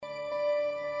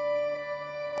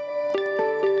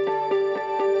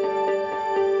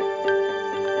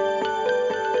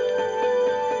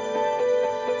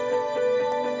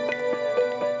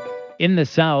In the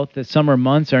South, the summer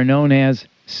months are known as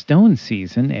stone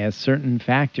season, as certain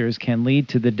factors can lead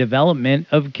to the development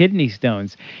of kidney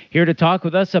stones. Here to talk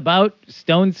with us about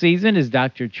stone season is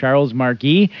Dr. Charles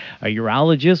Margee, a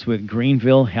urologist with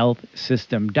Greenville Health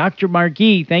System. Dr.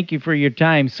 Margee, thank you for your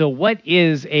time. So what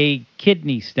is a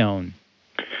kidney stone?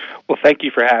 Well, thank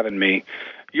you for having me.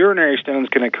 Urinary stones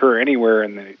can occur anywhere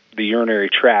in the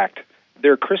urinary tract.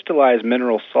 They're crystallized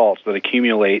mineral salts that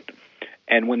accumulate,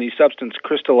 and when these substances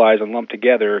crystallize and lump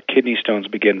together, kidney stones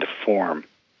begin to form.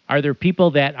 Are there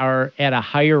people that are at a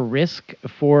higher risk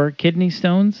for kidney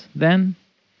stones then?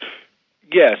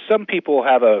 Yes, some people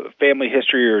have a family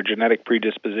history or genetic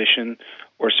predisposition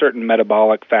or certain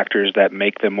metabolic factors that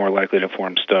make them more likely to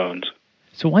form stones.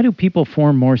 So why do people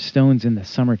form more stones in the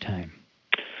summertime?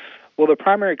 Well, the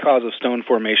primary cause of stone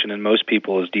formation in most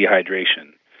people is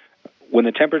dehydration. When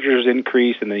the temperatures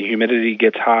increase and the humidity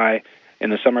gets high in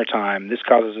the summertime, this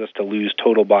causes us to lose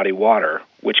total body water,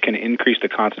 which can increase the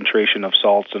concentration of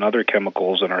salts and other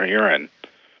chemicals in our urine.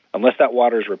 Unless that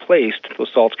water is replaced,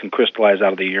 those salts can crystallize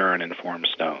out of the urine and form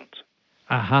stones.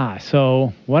 Aha.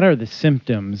 So what are the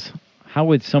symptoms? How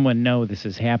would someone know this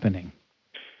is happening?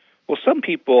 Well, some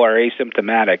people are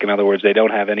asymptomatic. In other words, they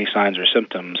don't have any signs or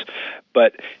symptoms.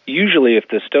 But usually if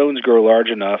the stones grow large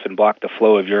enough and block the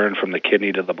flow of urine from the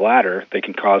kidney to the bladder, they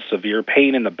can cause severe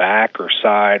pain in the back or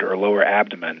side or lower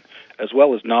abdomen, as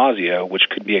well as nausea, which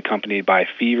could be accompanied by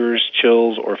fevers,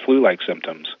 chills, or flu-like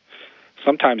symptoms.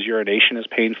 Sometimes urination is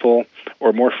painful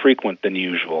or more frequent than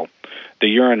usual. The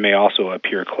urine may also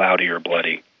appear cloudy or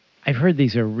bloody. I've heard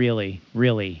these are really,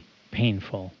 really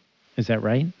painful. Is that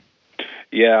right?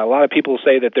 Yeah, a lot of people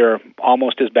say that they're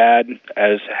almost as bad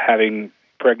as having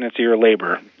pregnancy or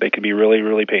labor. They can be really,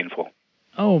 really painful.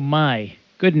 Oh, my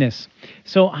goodness.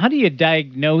 So how do you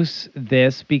diagnose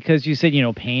this? Because you said,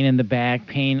 pain in the back,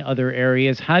 pain other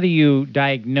areas. How do you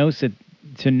diagnose it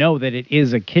to know that it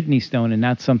is a kidney stone and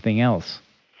not something else?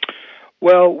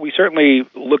 Well, we certainly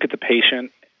look at the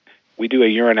patient. We do a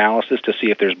urinalysis to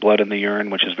see if there's blood in the urine,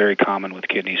 which is very common with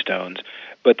kidney stones.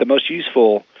 But the most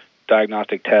useful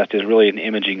diagnostic test is really an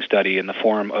imaging study in the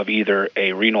form of either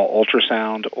a renal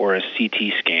ultrasound or a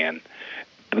CT scan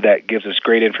that gives us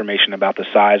great information about the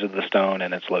size of the stone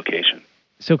and its location.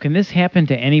 So can this happen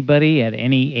to anybody at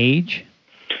any age?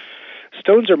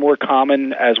 Stones are more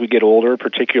common as we get older,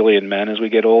 particularly in men as we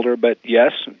get older, but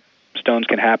yes, stones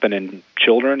can happen in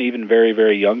children, even very,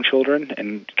 very young children,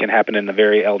 and can happen in the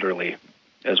very elderly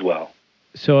as well.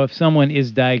 So if someone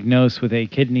is diagnosed with a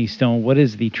kidney stone, what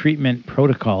is the treatment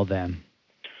protocol then?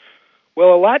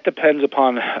 Well, a lot depends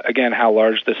upon, again, how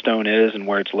large the stone is and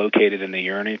where it's located in the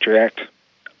urinary tract.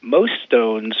 Most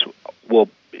stones will,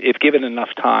 if given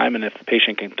enough time and if the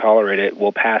patient can tolerate it,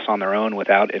 will pass on their own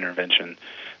without intervention.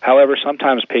 However,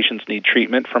 sometimes patients need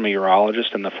treatment from a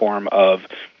urologist in the form of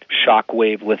shock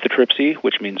wave lithotripsy,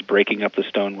 which means breaking up the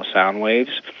stone with sound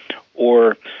waves,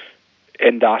 or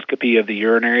endoscopy of the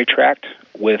urinary tract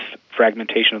with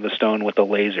fragmentation of the stone with a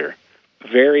laser.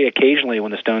 Very occasionally,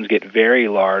 when the stones get very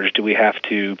large, do we have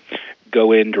to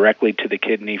go in directly to the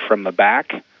kidney from the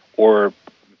back or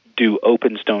do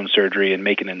open stone surgery and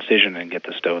make an incision and get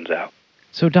the stones out.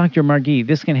 So, Dr. Margee,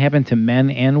 this can happen to men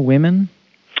and women?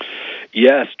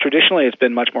 Yes, traditionally it's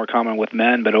been much more common with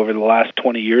men, but over the last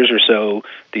 20 years or so,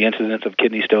 the incidence of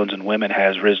kidney stones in women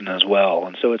has risen as well,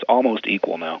 and so it's almost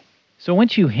equal now. So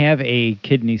once you have a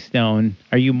kidney stone,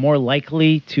 are you more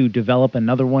likely to develop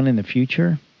another one in the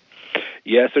future?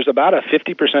 Yes, there's about a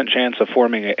 50% chance of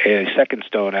forming a second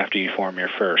stone after you form your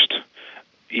first.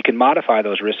 You can modify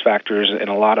those risk factors in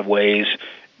a lot of ways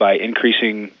by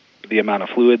increasing the amount of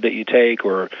fluid that you take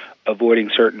or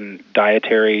avoiding certain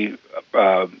dietary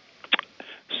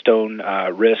stone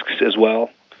risks as well.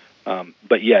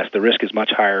 But yes, the risk is much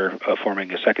higher of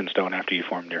forming a second stone after you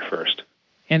formed your first.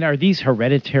 And are these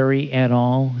hereditary at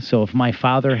all? So if my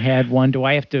father had one, do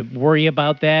I have to worry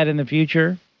about that in the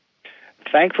future?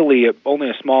 Thankfully, only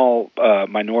a small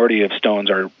minority of stones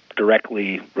are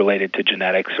directly related to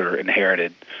genetics or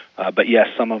inherited. But yes,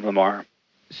 some of them are.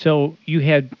 So you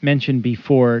had mentioned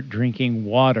before drinking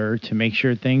water to make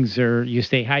sure you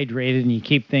stay hydrated and you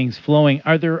keep things flowing.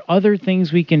 Are there other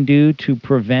things we can do to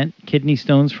prevent kidney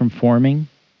stones from forming?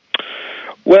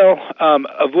 Well,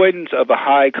 avoidance of a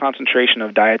high concentration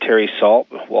of dietary salt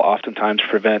will oftentimes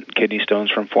prevent kidney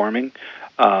stones from forming.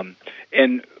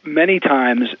 And many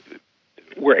times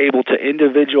we're able to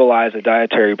individualize a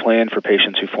dietary plan for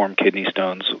patients who form kidney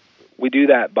stones. We do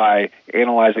that by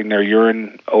analyzing their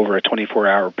urine over a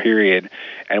 24-hour period,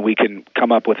 and we can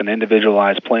come up with an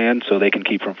individualized plan so they can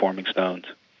keep from forming stones.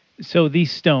 So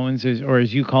these stones, or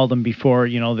as you called them before,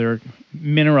 they're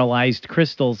mineralized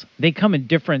crystals. They come in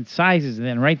different sizes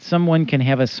then, right? Someone can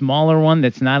have a smaller one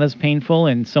that's not as painful,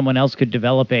 and someone else could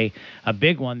develop a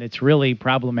big one that's really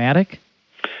problematic?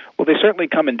 Well, they certainly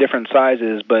come in different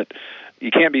sizes, but you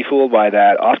can't be fooled by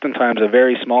that. Oftentimes, a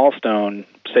very small stone,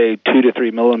 say 2 to 3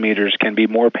 millimeters, can be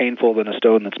more painful than a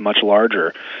stone that's much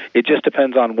larger. It just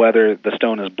depends on whether the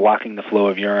stone is blocking the flow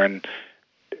of urine.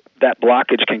 That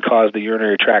blockage can cause the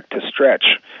urinary tract to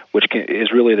stretch, which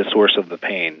is really the source of the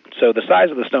pain. So the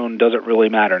size of the stone doesn't really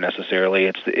matter necessarily.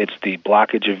 It's the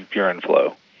blockage of urine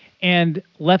flow. And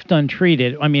left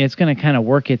untreated, I mean, it's going to kind of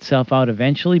work itself out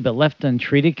eventually, but left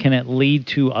untreated, can it lead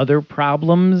to other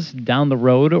problems down the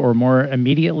road or more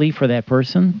immediately for that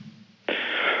person?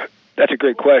 That's a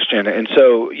great question. And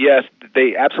so, yes,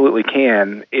 they absolutely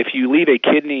can. If you leave a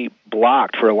kidney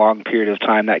blocked for a long period of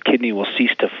time, that kidney will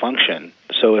cease to function.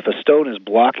 So if a stone is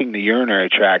blocking the urinary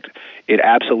tract, it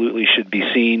absolutely should be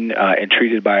seen and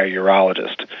treated by a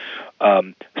urologist.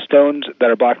 Stones that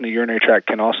are blocking the urinary tract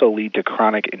can also lead to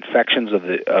chronic infections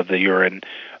of the urine,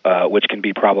 which can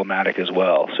be problematic as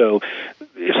well. So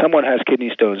if someone has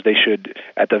kidney stones, they should,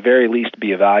 at the very least,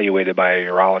 be evaluated by a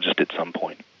urologist at some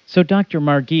point. So, Dr.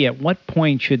 Margee, at what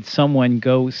point should someone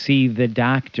go see the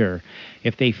doctor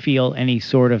if they feel any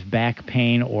sort of back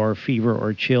pain or fever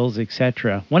or chills,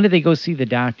 etc.? When do they go see the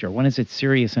doctor? When is it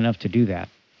serious enough to do that?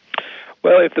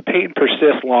 Well, if the pain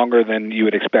persists longer than you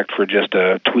would expect for just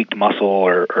a tweaked muscle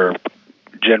or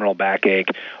general backache,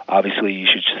 obviously you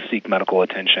should seek medical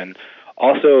attention.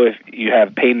 Also, if you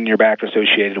have pain in your back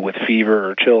associated with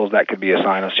fever or chills, that could be a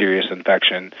sign of serious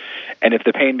infection. And if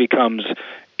the pain becomes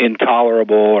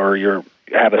intolerable or you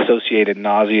have associated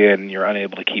nausea and you're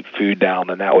unable to keep food down,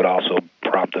 then that would also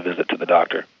prompt a visit to the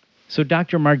doctor. So,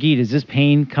 Dr. Margee, does this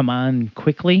pain come on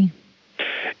quickly?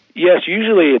 Yes,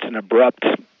 usually it's an abrupt,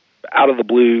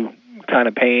 out-of-the-blue kind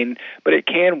of pain, but it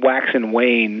can wax and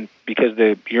wane because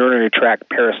the urinary tract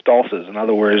peristalsis. In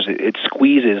other words, it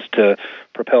squeezes to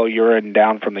propel urine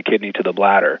down from the kidney to the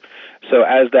bladder. So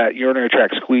as that urinary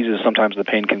tract squeezes, sometimes the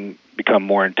pain can become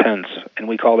more intense, and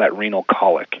we call that renal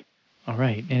colic. All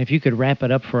right. And if you could wrap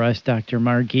it up for us, Dr.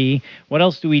 Margee, what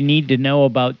else do we need to know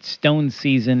about stone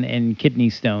season and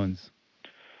kidney stones?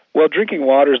 Well, drinking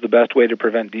water is the best way to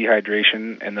prevent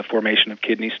dehydration and the formation of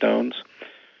kidney stones.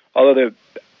 Although the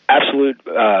absolute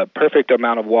perfect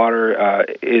amount of water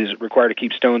is required to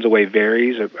keep stones away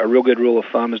varies, a real good rule of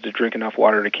thumb is to drink enough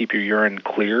water to keep your urine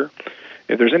clear.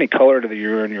 If there's any color to the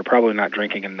urine, you're probably not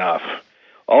drinking enough.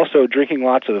 Also, drinking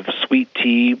lots of sweet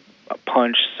tea,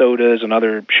 punch, sodas, and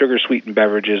other sugar-sweetened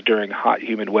beverages during hot,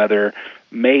 humid weather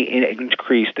may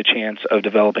increase the chance of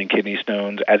developing kidney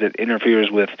stones as it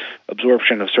interferes with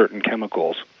absorption of certain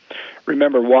chemicals.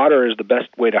 Remember, water is the best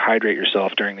way to hydrate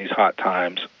yourself during these hot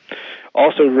times.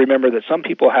 Also, remember that some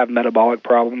people have metabolic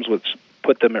problems which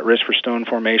put them at risk for stone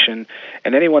formation,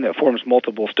 and anyone that forms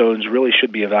multiple stones really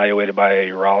should be evaluated by a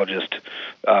urologist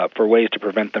for ways to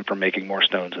prevent them from making more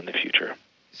stones in the future.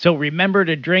 So remember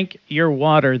to drink your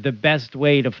water, the best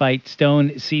way to fight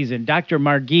stone season. Dr.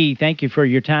 Margee, thank you for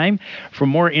your time. For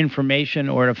more information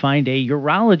or to find a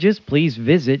urologist, please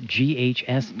visit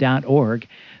ghs.org.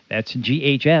 That's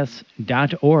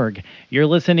ghs.org. You're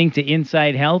listening to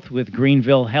Inside Health with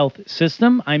Greenville Health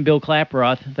System. I'm Bill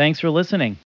Klaproth. Thanks for listening.